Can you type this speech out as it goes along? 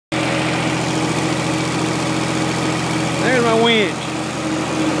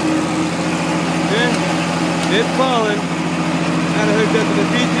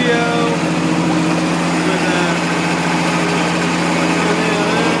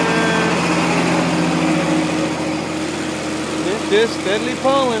just steadily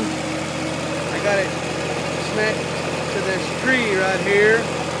pulling. I got it snatched to this tree right here.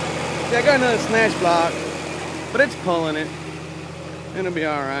 See, I got another snatch block, but it's pulling it. It'll be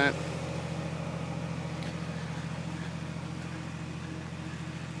all right.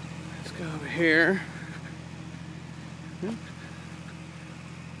 Let's go over here.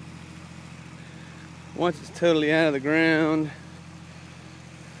 Once it's totally out of the ground,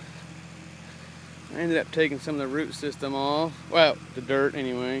 I ended up taking some of the root system off. Well, the dirt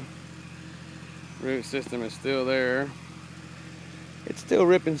anyway. Root system is still there. It's still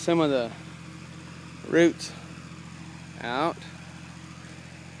ripping some of the roots out.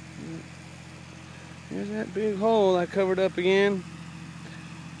 There's that big hole I covered up again,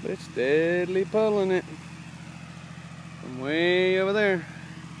 but it's steadily pulling it from way over there.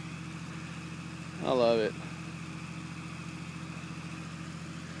 I love it.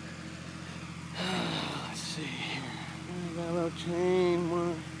 Let's see here. I got a little chain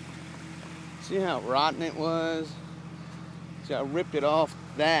one. See how rotten it was? See, I ripped it off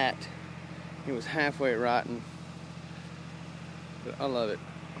that. It was halfway rotten. But I love it.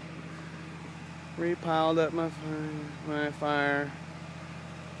 Repiled up my fire.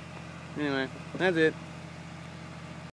 Anyway, that's it.